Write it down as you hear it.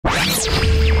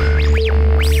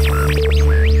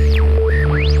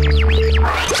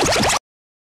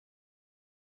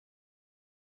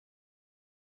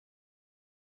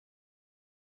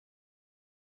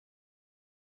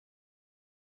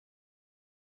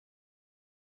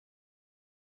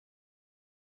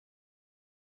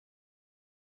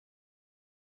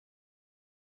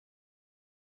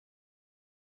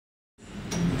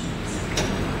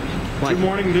Good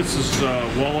morning, this is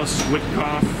Wallace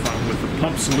Witkoff. I'm with the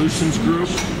Pump Solutions Group.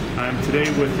 I'm today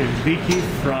with Vicky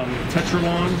from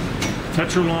Tetralon.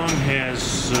 Tetralon has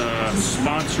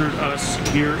sponsored us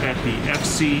here at the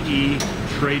FCE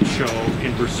trade show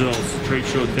in Brazil. It's a trade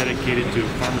show dedicated to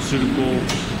pharmaceutical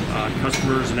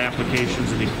customers and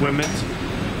applications and equipment.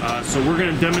 So we're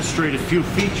going to demonstrate a few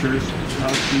features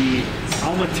of the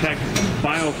Almatec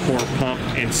Biocor pump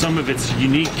and some of its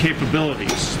unique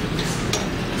capabilities.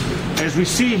 As we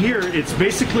see here, it's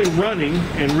basically running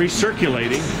and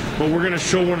recirculating, but we're going to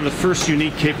show one of the first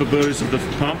unique capabilities of the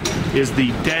pump is the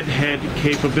deadhead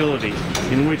capability,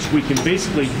 in which we can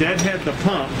basically deadhead the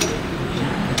pump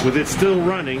with it still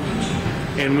running,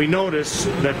 and we notice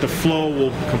that the flow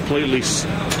will completely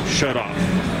shut off.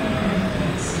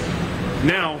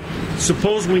 Now,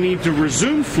 suppose we need to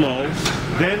resume flow,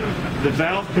 then the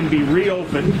valve can be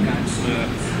reopened,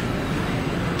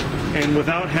 and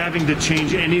without having to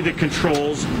change any of the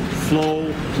controls, flow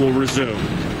will resume.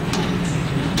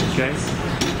 Okay?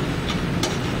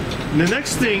 And the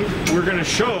next thing we're going to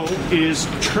show is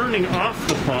turning off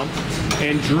the pump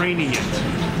and draining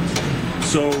it.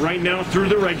 So right now through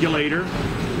the regulator,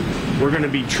 we're going to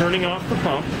be turning off the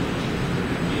pump,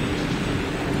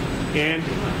 and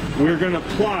we're going to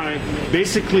apply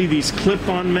basically these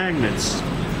clip-on magnets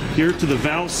here to the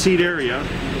valve seat area,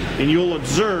 and you'll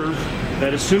observe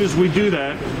that as soon as we do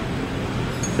that,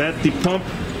 that the pump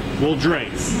will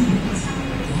drain.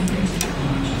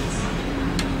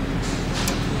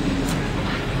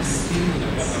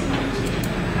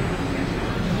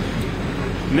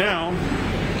 Now,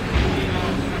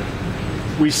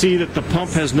 we see that the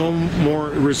pump has no more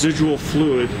residual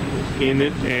fluid in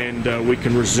it, and we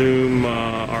can resume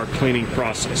our cleaning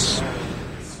process.